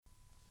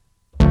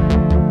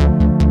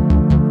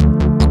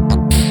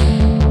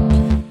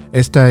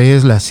Esta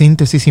es la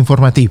síntesis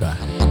informativa.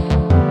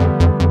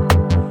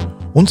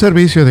 Un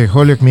servicio de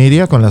Holyoke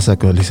Media con las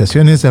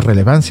actualizaciones de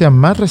relevancia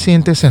más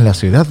recientes en la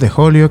ciudad de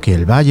Holyoke y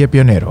el Valle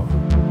Pionero.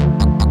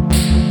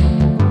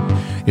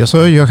 Yo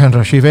soy Johan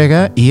Rashi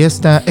Vega y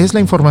esta es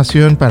la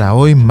información para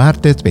hoy,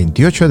 martes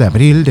 28 de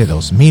abril de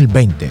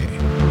 2020.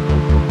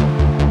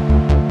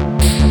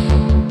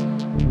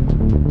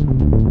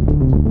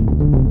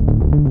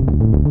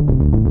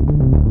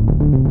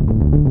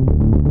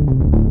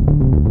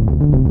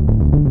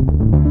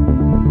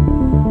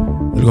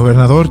 El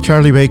gobernador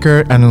Charlie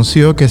Baker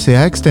anunció que se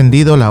ha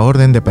extendido la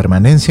orden de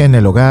permanencia en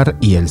el hogar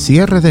y el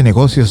cierre de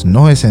negocios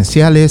no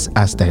esenciales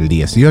hasta el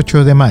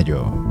 18 de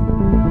mayo.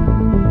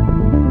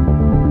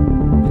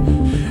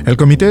 El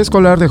Comité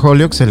Escolar de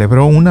Holyoke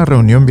celebró una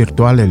reunión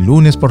virtual el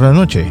lunes por la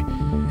noche.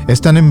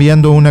 Están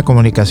enviando una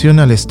comunicación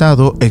al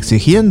Estado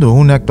exigiendo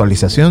una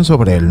actualización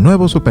sobre el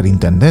nuevo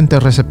superintendente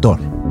receptor.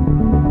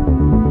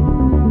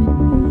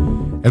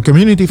 El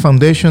Community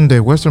Foundation de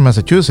Western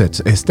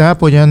Massachusetts está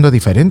apoyando a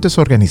diferentes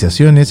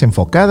organizaciones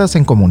enfocadas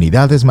en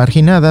comunidades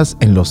marginadas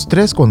en los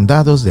 3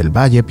 condados del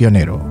Valle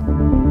Pionero.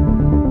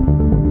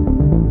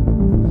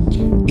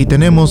 Y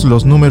tenemos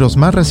los números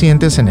más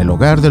recientes en el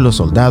hogar de los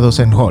soldados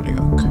en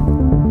Holyoke.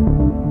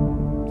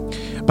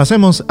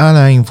 Pasemos a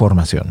la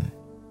información.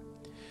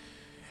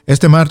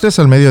 Este martes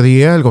al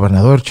mediodía, el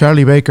gobernador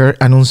Charlie Baker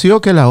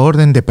anunció que la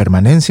orden de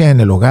permanencia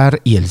en el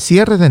hogar y el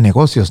cierre de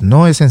negocios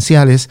no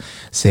esenciales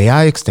se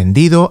ha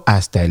extendido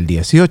hasta el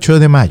 18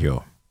 de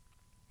mayo.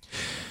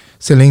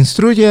 Se le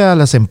instruye a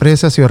las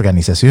empresas y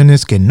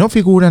organizaciones que no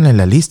figuran en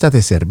la lista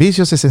de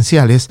servicios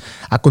esenciales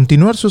a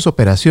continuar sus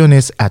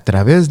operaciones a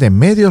través de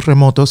medios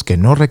remotos que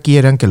no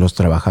requieran que los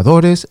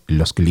trabajadores,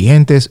 los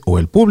clientes o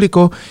el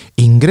público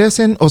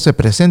ingresen o se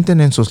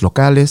presenten en sus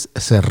locales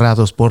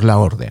cerrados por la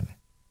orden.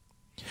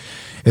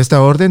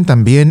 Esta orden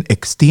también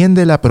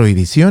extiende la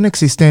prohibición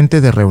existente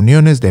de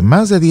reuniones de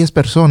más de 10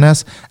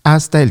 personas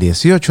hasta el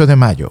 18 de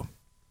mayo.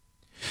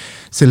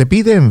 Se le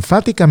pide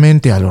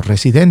enfáticamente a los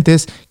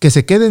residentes que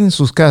se queden en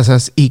sus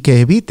casas y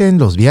que eviten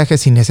los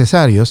viajes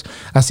innecesarios,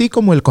 así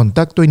como el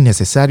contacto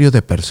innecesario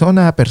de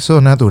persona a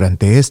persona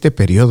durante este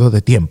periodo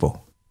de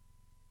tiempo.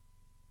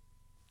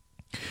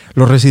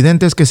 Los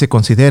residentes que se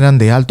consideran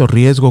de alto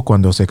riesgo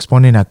cuando se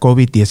exponen a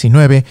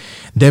COVID-19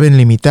 deben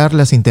limitar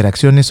las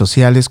interacciones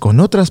sociales con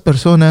otras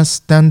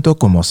personas tanto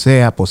como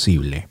sea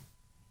posible.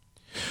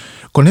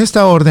 Con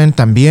esta orden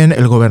también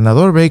el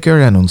gobernador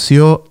Baker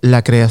anunció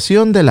la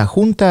creación de la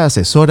Junta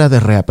Asesora de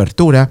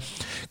Reapertura,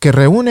 que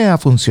reúne a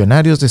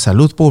funcionarios de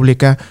salud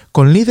pública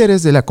con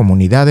líderes de la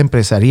comunidad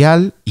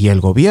empresarial y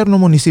el gobierno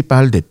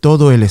municipal de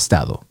todo el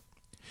estado.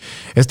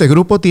 Este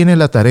grupo tiene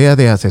la tarea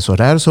de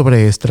asesorar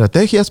sobre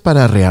estrategias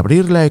para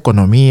reabrir la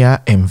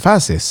economía en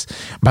fases,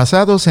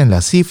 basados en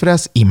las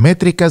cifras y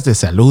métricas de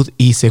salud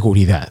y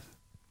seguridad.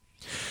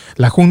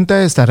 La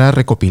Junta estará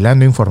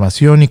recopilando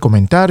información y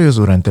comentarios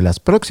durante las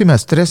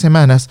próximas 3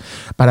 semanas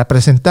para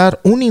presentar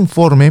un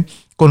informe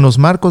con los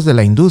marcos de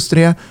la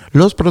industria,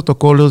 los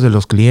protocolos de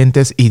los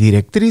clientes y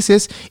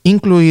directrices,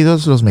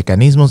 incluidos los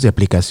mecanismos de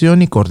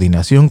aplicación y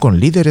coordinación con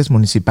líderes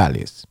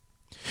municipales.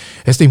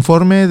 Este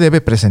informe debe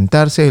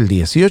presentarse el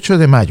 18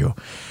 de mayo,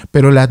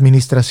 pero la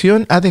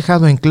administración ha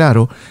dejado en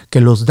claro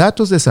que los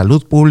datos de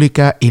salud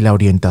pública y la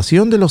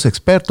orientación de los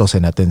expertos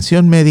en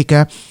atención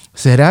médica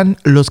serán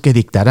los que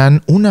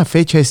dictarán una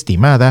fecha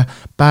estimada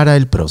para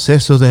el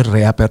proceso de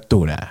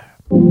reapertura.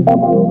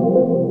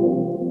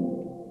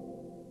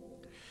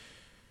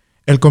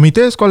 El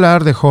Comité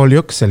Escolar de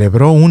Holyoke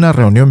celebró una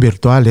reunión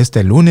virtual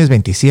este lunes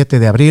 27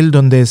 de abril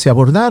donde se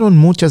abordaron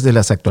muchas de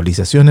las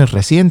actualizaciones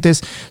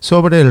recientes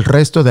sobre el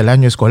resto del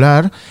año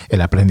escolar,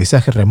 el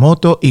aprendizaje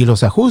remoto y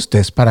los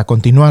ajustes para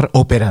continuar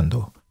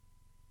operando.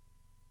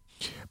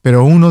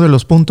 Pero uno de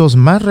los puntos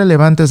más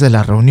relevantes de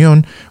la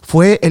reunión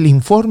fue el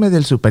informe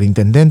del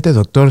superintendente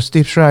Dr.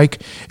 Steve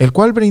Shrike, el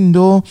cual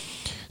brindó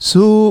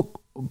su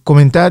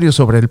comentario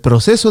sobre el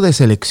proceso de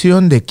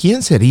selección de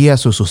quién sería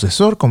su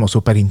sucesor como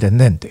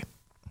superintendente.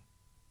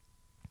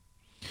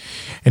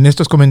 En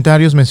estos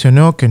comentarios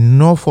mencionó que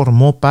no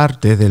formó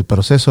parte del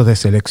proceso de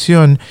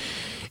selección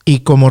y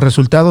como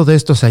resultado de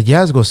estos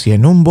hallazgos y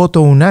en un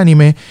voto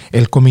unánime,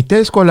 el comité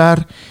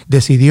escolar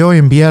decidió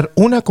enviar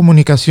una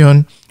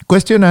comunicación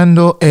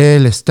cuestionando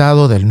el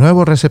estado del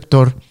nuevo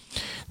receptor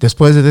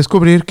después de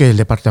descubrir que el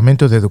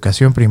Departamento de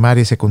Educación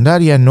Primaria y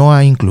Secundaria no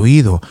ha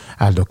incluido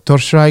al Dr.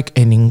 Shrike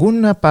en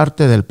ninguna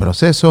parte del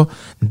proceso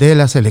de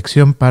la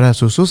selección para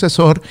su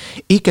sucesor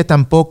y que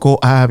tampoco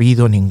ha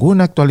habido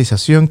ninguna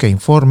actualización que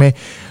informe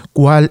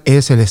cuál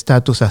es el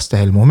estatus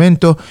hasta el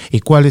momento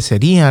y cuáles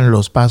serían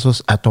los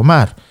pasos a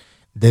tomar,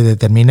 de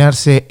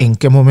determinarse en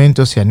qué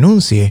momento se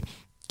anuncie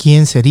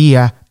quién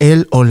sería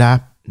el o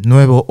la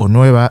nuevo o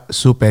nueva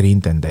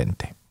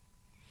superintendente.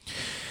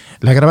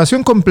 La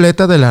grabación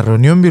completa de la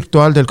reunión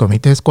virtual del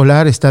comité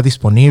escolar está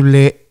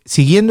disponible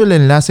siguiendo el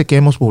enlace que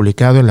hemos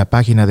publicado en la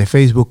página de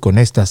Facebook con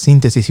esta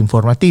síntesis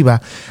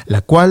informativa,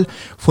 la cual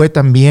fue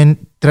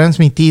también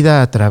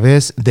transmitida a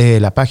través de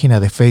la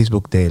página de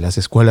Facebook de las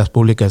Escuelas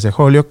Públicas de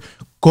Holyoke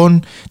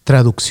con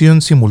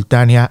traducción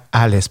simultánea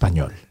al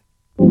español.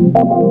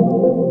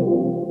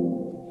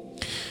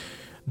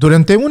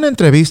 Durante una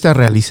entrevista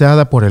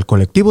realizada por el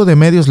colectivo de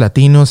medios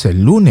latinos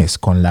el lunes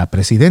con la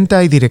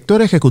presidenta y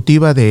directora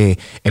ejecutiva de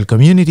el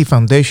Community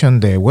Foundation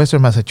de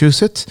Western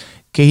Massachusetts,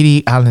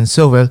 Katie Allen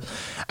Sobel,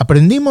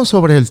 aprendimos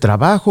sobre el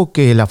trabajo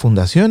que la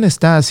fundación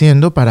está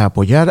haciendo para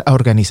apoyar a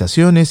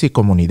organizaciones y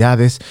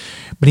comunidades,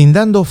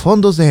 brindando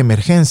fondos de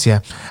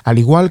emergencia, al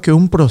igual que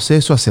un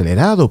proceso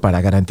acelerado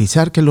para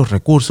garantizar que los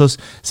recursos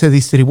se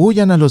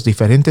distribuyan a los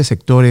diferentes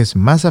sectores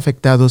más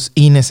afectados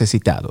y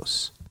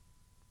necesitados.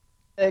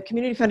 The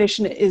Community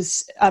Foundation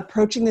is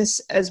approaching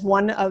this as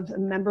one of the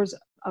members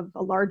of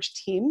a large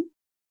team,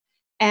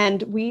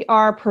 and we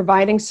are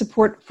providing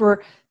support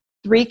for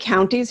 3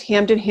 counties,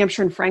 Hampden,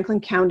 Hampshire, and Franklin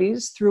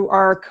counties, through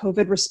our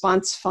COVID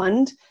Response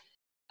Fund.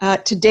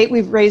 To date,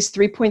 we've raised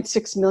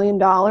 $3.6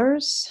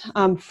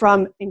 million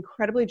from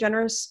incredibly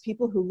generous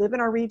people who live in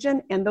our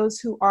region and those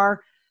who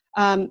are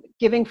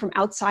giving from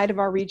outside of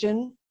our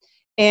region.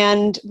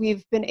 And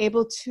we've been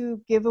able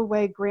to give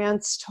away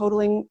grants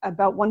totaling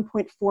about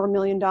 $1.4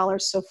 million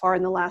so far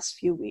in the last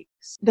few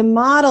weeks. The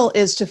model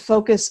is to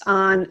focus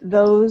on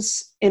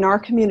those in our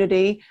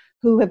community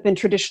who have been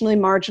traditionally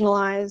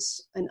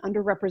marginalized and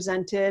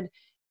underrepresented,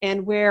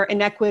 and where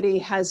inequity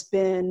has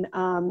been,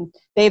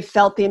 they've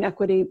felt the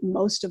inequity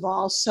most of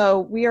all.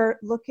 So we are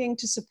looking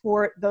to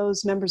support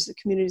those members of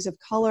the communities of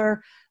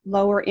color,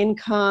 lower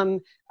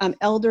income,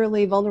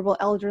 elderly, vulnerable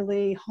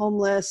elderly,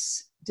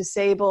 homeless,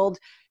 disabled.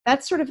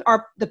 That's sort of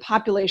the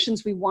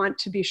populations we want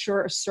to be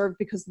sure are served,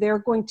 because they're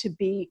going to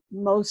be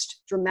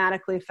most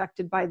dramatically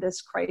affected by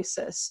this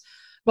crisis,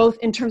 both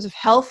in terms of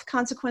health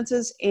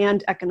consequences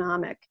and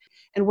economic.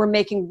 And we're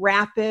making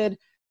rapid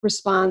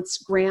response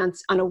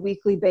grants on a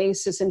weekly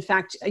basis. In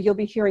fact, you'll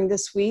be hearing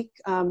this week,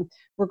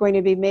 we're going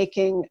to be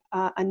making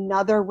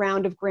another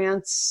round of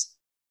grants,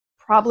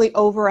 probably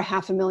over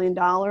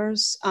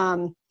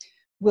 $500,000,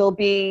 will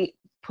be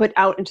put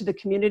out into the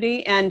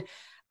community. And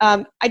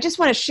I just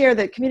want to share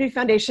that Community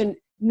Foundation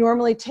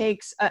normally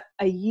takes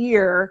a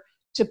year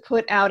to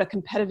put out a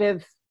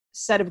competitive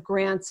set of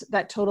grants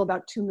that total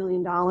about $2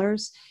 million.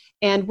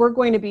 And we're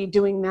going to be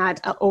doing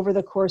that over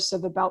the course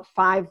of about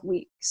 5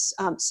 weeks.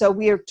 So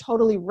we are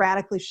totally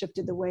radically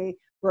shifted the way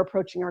we're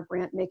approaching our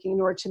grant making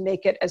in order to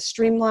make it as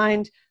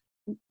streamlined,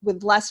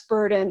 with less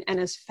burden,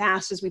 and as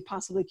fast as we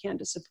possibly can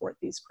to support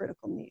these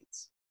critical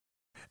needs.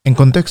 En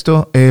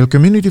contexto, el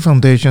Community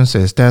Foundation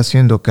se está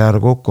haciendo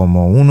cargo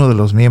como uno de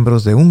los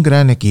miembros de un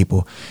gran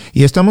equipo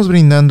y estamos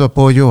brindando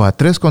apoyo a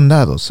 3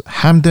 condados,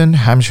 Hampden,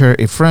 Hampshire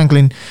y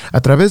Franklin,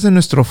 a través de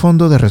nuestro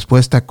Fondo de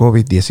Respuesta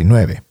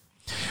COVID-19.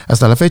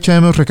 Hasta la fecha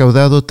hemos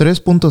recaudado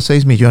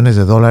 $3.6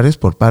 millones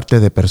por parte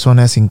de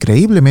personas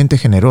increíblemente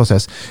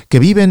generosas que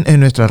viven en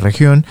nuestra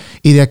región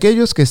y de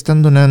aquellos que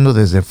están donando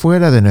desde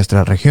fuera de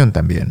nuestra región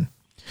también.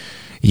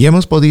 Y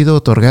hemos podido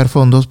otorgar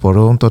fondos por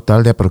un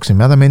total de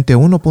aproximadamente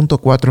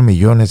 $1.4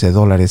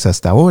 millones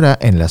hasta ahora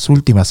en las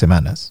últimas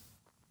semanas.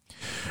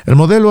 El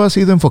modelo ha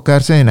sido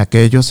enfocarse en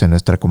aquellos en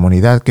nuestra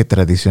comunidad que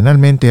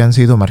tradicionalmente han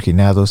sido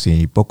marginados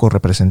y poco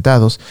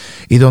representados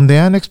y donde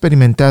han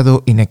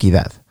experimentado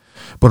inequidad,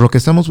 por lo que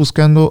estamos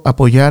buscando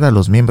apoyar a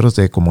los miembros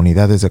de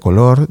comunidades de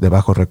color, de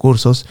bajos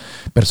recursos,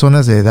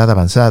 personas de edad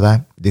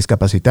avanzada,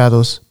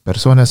 discapacitados,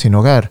 personas sin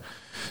hogar.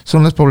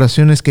 Son las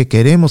poblaciones que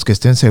queremos que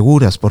estén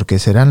seguras porque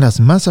serán las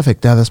más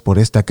afectadas por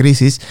esta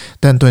crisis,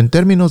 tanto en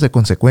términos de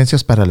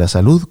consecuencias para la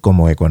salud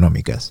como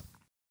económicas.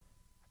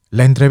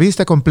 La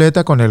entrevista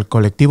completa con el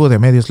colectivo de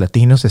medios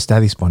latinos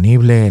está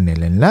disponible en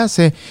el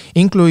enlace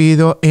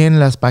incluido en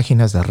las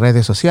páginas de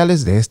redes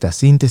sociales de esta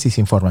síntesis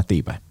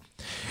informativa.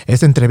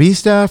 Esta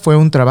entrevista fue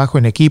un trabajo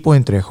en equipo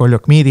entre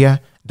Holyoke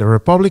Media, The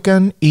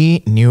Republican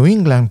y New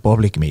England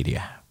Public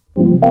Media.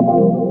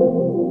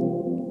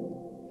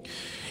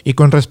 Y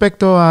con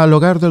respecto al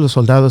hogar de los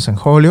soldados en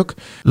Holyoke,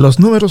 los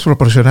números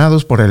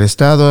proporcionados por el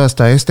Estado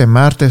hasta este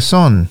martes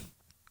son: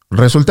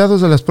 resultados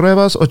de las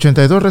pruebas,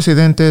 82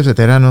 residentes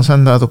veteranos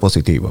han dado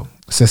positivo,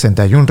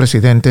 61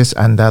 residentes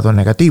han dado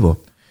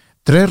negativo,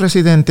 3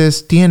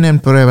 residentes tienen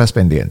pruebas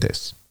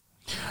pendientes.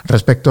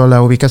 Respecto a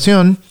la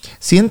ubicación,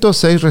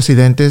 106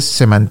 residentes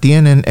se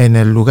mantienen en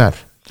el lugar,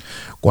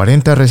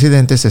 40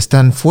 residentes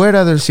están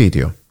fuera del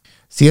sitio,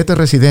 7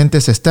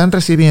 residentes están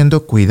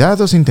recibiendo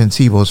cuidados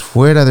intensivos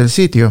fuera del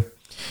sitio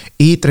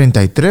y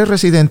 33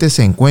 residentes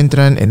se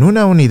encuentran en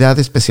una unidad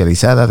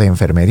especializada de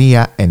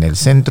enfermería en el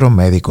Centro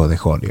Médico de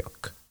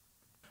Holyoke.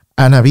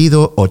 Han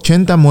habido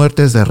 80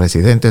 muertes de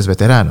residentes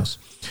veteranos,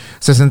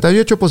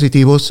 68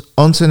 positivos,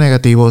 11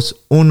 negativos,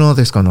 1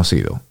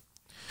 desconocido.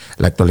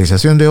 La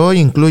actualización de hoy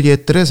incluye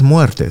 3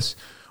 muertes,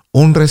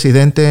 un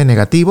residente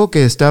negativo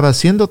que estaba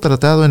siendo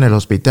tratado en el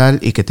hospital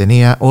y que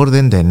tenía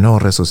orden de no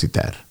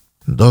resucitar.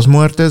 2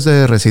 muertes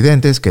de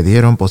residentes que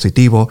dieron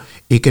positivo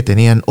y que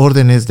tenían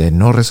órdenes de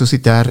no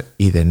resucitar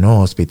y de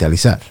no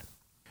hospitalizar.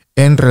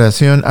 En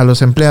relación a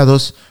los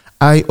empleados,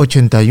 hay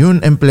 81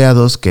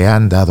 empleados que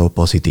han dado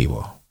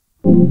positivo.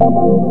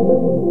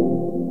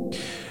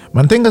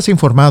 Manténgase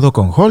informado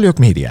con Holyoke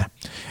Media.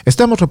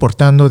 Estamos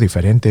reportando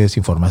diferentes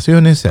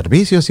informaciones,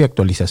 servicios y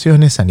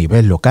actualizaciones a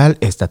nivel local,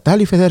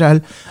 estatal y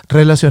federal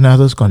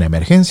relacionados con la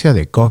emergencia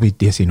de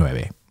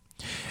COVID-19.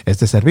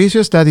 Este servicio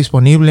está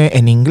disponible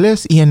en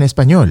inglés y en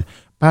español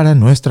para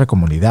nuestra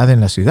comunidad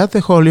en la ciudad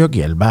de Holyoke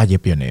y el Valle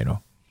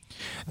Pionero.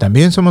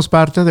 También somos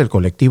parte del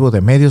colectivo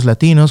de medios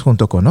latinos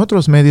junto con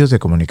otros medios de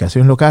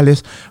comunicación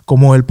locales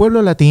como El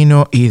Pueblo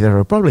Latino y The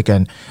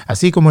Republican,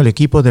 así como el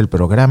equipo del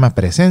programa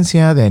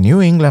Presencia de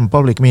New England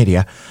Public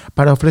Media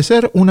para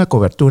ofrecer una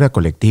cobertura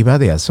colectiva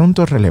de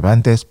asuntos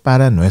relevantes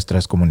para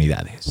nuestras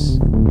comunidades.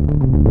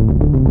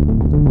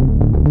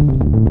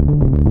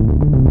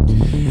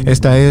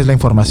 Esta es la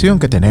información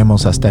que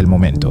tenemos hasta el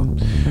momento.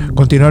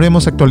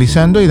 Continuaremos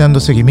actualizando y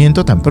dando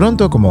seguimiento tan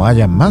pronto como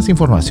haya más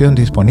información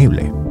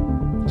disponible.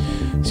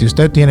 Si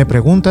usted tiene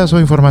preguntas o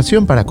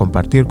información para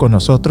compartir con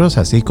nosotros,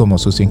 así como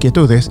sus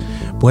inquietudes,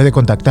 puede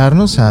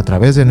contactarnos a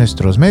través de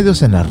nuestros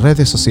medios en las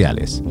redes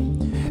sociales.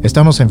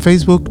 Estamos en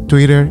Facebook,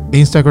 Twitter,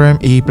 Instagram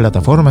y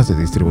plataformas de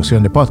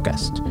distribución de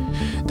podcast.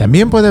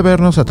 También puede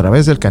vernos a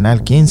través del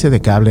canal 15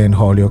 de cable en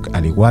Holyoke,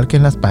 al igual que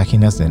en las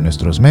páginas de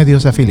nuestros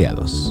medios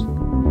afiliados.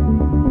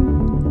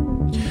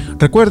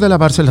 Recuerde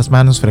lavarse las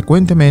manos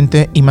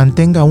frecuentemente y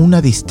mantenga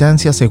una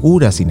distancia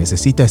segura si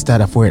necesita estar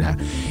afuera.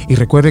 Y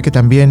recuerde que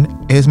también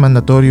es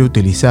mandatorio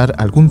utilizar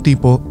algún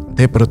tipo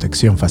de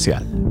protección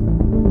facial.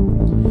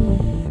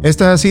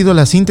 Esta ha sido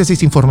la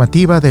síntesis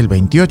informativa del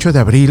 28 de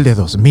abril de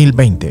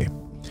 2020.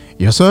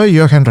 Yo soy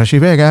Johan Rashi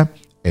Vega.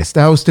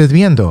 Está usted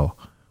viendo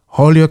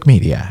Holyoke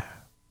Media.